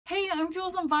Hey, I'm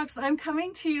Jules Unboxed. I'm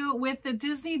coming to you with the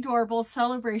Disney Doorables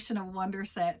Celebration of Wonder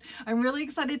set. I'm really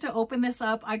excited to open this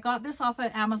up. I got this off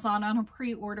of Amazon on a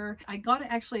pre-order. I got it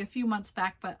actually a few months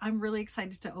back, but I'm really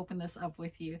excited to open this up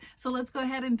with you. So let's go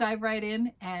ahead and dive right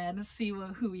in and see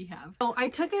who we have. So I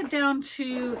took it down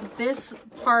to this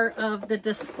part of the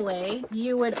display.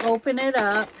 You would open it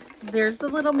up. There's the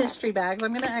little mystery bags.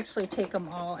 I'm going to actually take them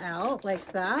all out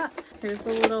like that. Here's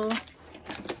the little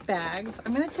bags.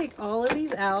 I'm going to take all of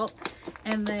these out,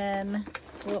 and then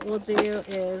what we'll do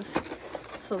is,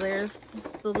 so there's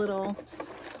the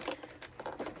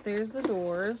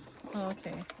doors. Oh,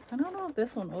 okay, I don't know if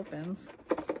this one opens.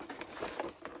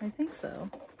 I think so.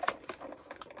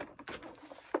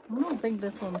 I don't think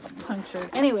this one's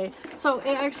punctured. Anyway, so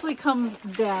it actually comes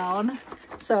down.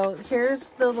 So here's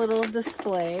the little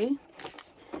display,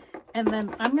 and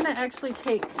then I'm going to actually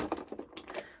take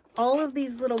all of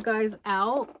these little guys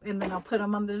out, and then I'll put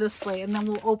them on the display, and then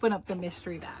we'll open up the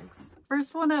mystery bags.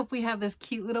 First one up, we have this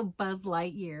cute little Buzz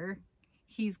Lightyear.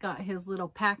 He's got his little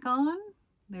pack on.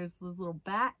 There's his little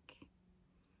back.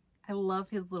 I love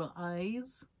his little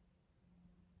eyes.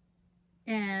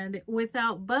 And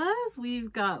without Buzz,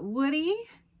 we've got Woody.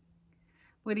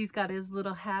 Woody's got his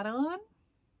little hat on,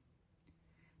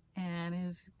 and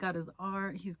he's got his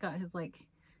arm. He's got his, like,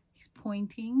 he's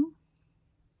pointing.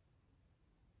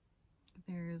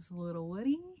 There's little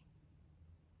Woody.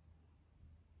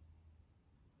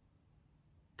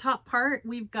 Top part,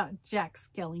 we've got Jack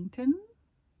Skellington.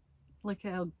 Look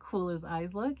at how cool his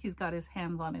eyes look. He's got his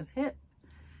hands on his hip.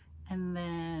 And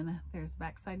then there's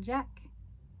backside Jack.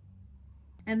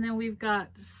 And then we've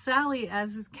got Sally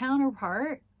as his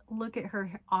counterpart. Look at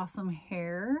her awesome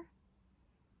hair.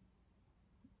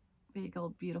 Big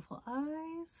old beautiful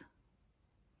eyes.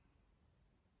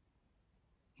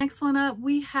 Next one up,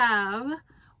 we have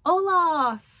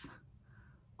Olaf.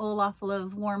 Olaf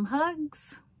loves warm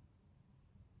hugs.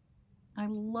 I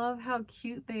love how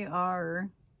cute they are.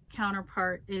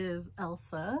 Counterpart is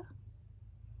Elsa.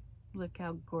 Look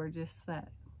how gorgeous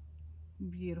that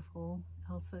beautiful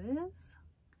Elsa is.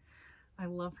 I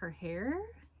love her hair.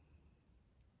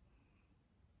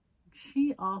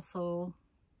 She also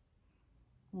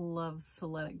loves to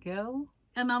let it go.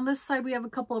 And on this side, we have a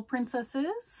couple of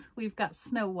princesses. We've got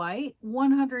Snow White.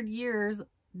 100 years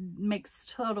makes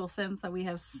total sense that we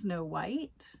have Snow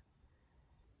White.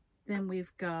 Then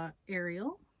we've got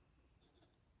Ariel.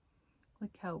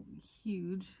 Look how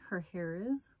huge her hair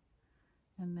is.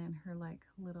 And then her, like,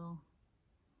 little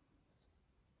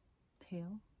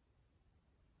tail.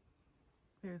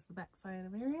 There's the back side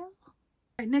of Ariel. All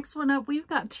right, next one up, we've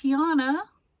got Tiana.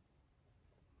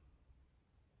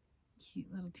 Cute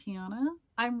little Tiana.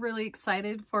 I'm really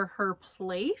excited for her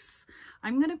place.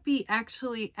 I'm going to be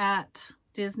actually at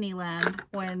Disneyland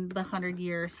when the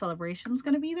 100-year celebration is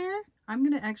going to be there. I'm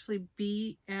going to actually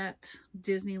be at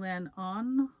Disneyland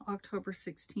on October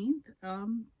 16th,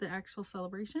 the actual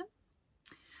celebration.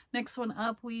 Next one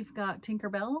up, we've got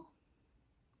Tinkerbell.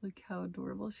 Look how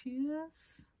adorable she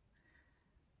is.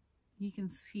 You can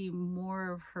see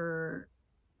more of her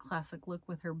classic look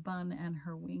with her bun and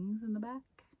her wings in the back.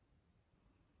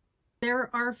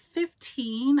 There are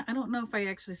 15, I don't know if I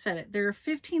actually said it, there are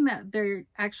 15 that they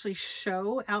actually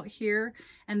show out here,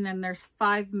 and then there's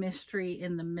 5 mystery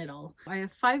in the middle. I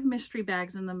have 5 mystery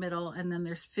bags in the middle, and then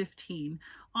there's 15.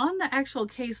 On the actual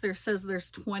case, there says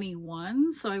there's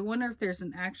 21, so I wonder if there's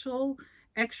an actual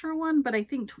extra one, but I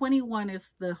think 21 is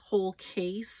the whole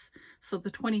case, so the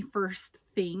 21st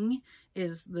thing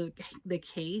is the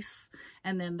case,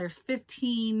 and then there's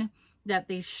 15 that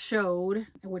they showed,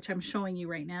 which I'm showing you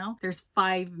right now. There's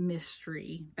 5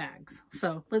 mystery bags.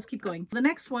 So let's keep going. The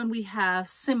next one, we have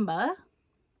Simba.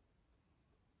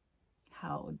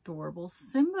 How adorable.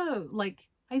 Simba, like,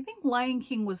 I think Lion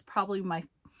King was probably my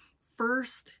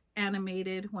first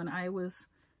animated when I was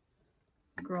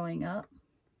growing up.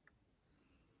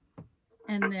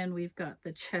 And then we've got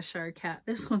the Cheshire Cat.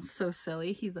 This one's so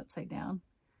silly. He's upside down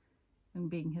and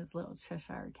being his little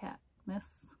Cheshire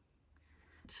Cat-ness.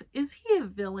 Is he a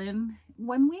villain?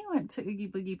 When we went to Oogie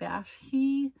Boogie Bash,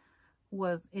 he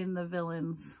was in the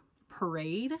villains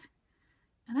parade,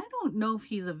 and I don't know if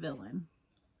he's a villain.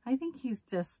 I think he's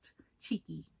just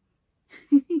cheeky.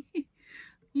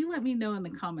 You let me know in the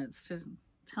comments to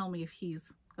tell me if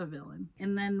he's a villain.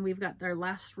 And then we've got our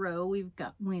last row. We've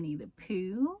got Winnie the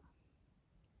Pooh.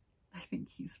 I think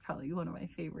he's probably one of my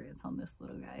favorites on this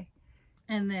little guy.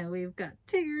 And then we've got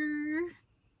Tigger.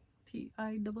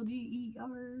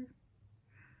 T-I-G-G-E-R.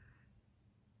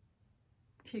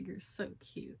 Tigger's so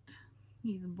cute.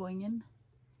 He's boinging.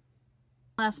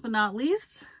 Last but not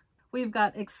least, we've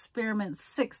got Experiment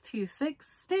 626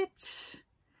 Stitch.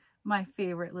 my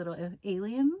favorite little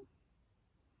alien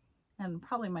and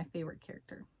probably my favorite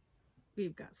character.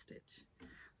 We've got Stitch.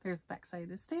 There's backside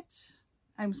of Stitch.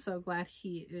 I'm so glad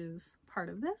he is part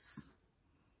of this.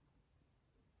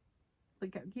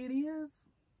 Look how cute he is.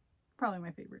 Probably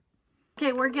my favorite.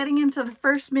 Okay, we're getting into the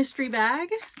first mystery bag,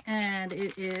 and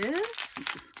it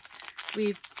is,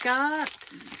 we've got,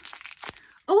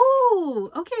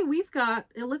 oh, okay, we've got,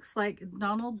 it looks like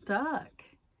Donald Duck.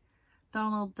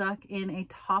 Donald Duck in a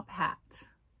top hat.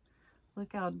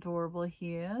 Look how adorable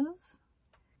he is.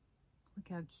 Look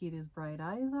how cute his bright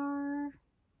eyes are.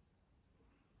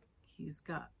 He's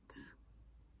got,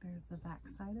 there's the back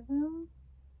side of him.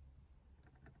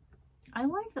 I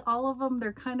like all of them.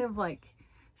 They're kind of like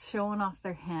showing off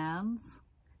their hands.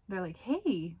 They're like,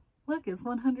 hey, look, it's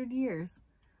 100 years.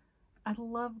 I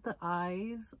love the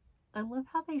eyes. I love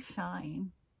how they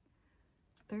shine.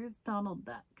 There's Donald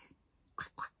Duck.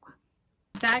 Quack, quack, quack.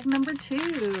 Bag number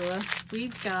 2.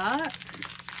 We've got,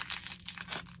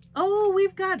 oh,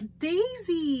 we've got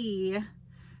Daisy.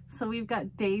 So we've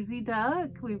got Daisy Duck.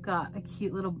 We've got a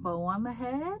cute little bow on the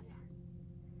head.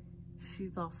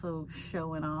 She's also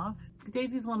showing off.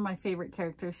 Daisy's one of my favorite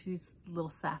characters. She's a little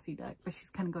sassy duck, but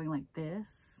she's kind of going like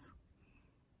this.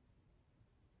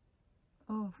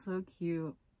 Oh, so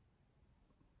cute.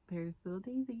 There's little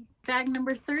Daisy. Bag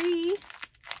number 3.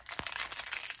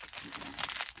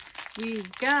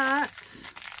 We've got,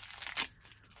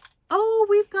 oh,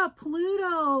 we've got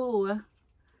Pluto.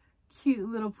 Cute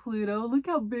little Pluto. Look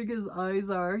how big his eyes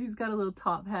are. He's got a little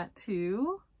top hat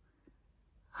too.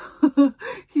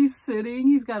 He's sitting.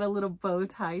 He's got a little bow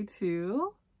tie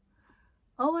too.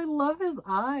 Oh, I love his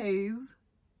eyes.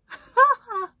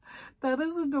 That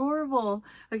is adorable.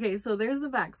 Okay, so there's the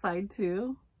back side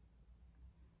too.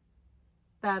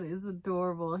 That is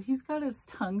adorable. He's got his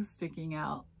tongue sticking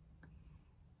out.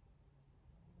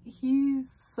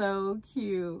 He's so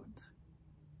cute.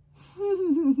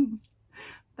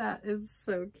 That is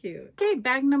so cute. Okay,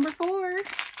 bag number 4.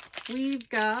 We've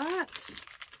got,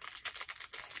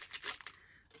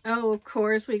 oh, of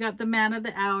course, we got the man of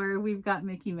the hour. We've got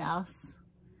Mickey Mouse.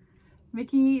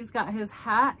 Mickey's got his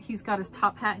hat. He's got his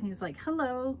top hat and he's like,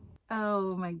 hello.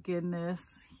 Oh my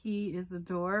goodness. He is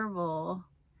adorable.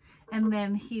 And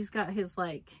then he's got his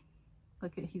like,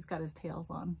 look at, he's got his tails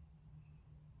on.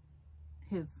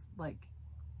 His like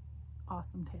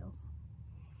awesome tails.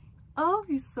 Oh,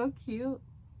 he's so cute.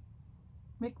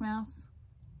 Mick Mouse.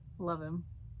 Love him.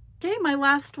 Okay, my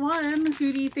last one.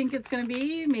 Who do you think it's going to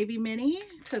be? Maybe Minnie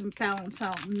to balance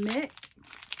out Mick.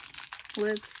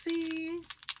 Let's see.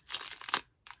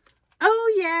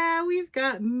 Oh yeah, we've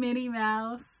got Minnie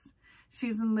Mouse.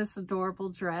 She's in this adorable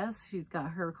dress. She's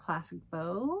got her classic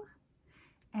bow.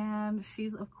 And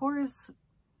she's, of course,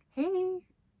 hey.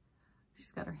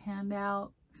 She's got her hand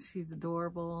out. She's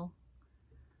adorable.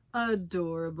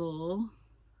 Adorable.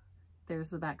 There's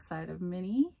the backside of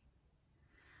Minnie.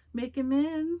 Make him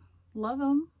in. Love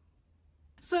him.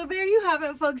 So there you have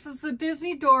it, folks. It's the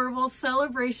Disney Doorables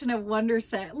Celebration of Wonder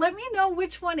set. Let me know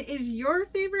which one is your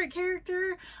favorite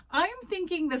character. I'm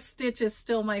thinking the Stitch is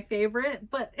still my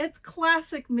favorite, but it's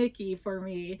classic Mickey for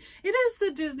me. It is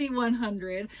the Disney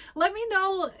 100. Let me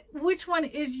know which one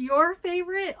is your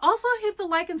favorite. Also hit the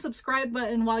like and subscribe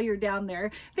button while you're down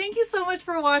there. Thank you so much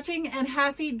for watching and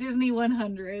happy Disney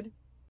 100.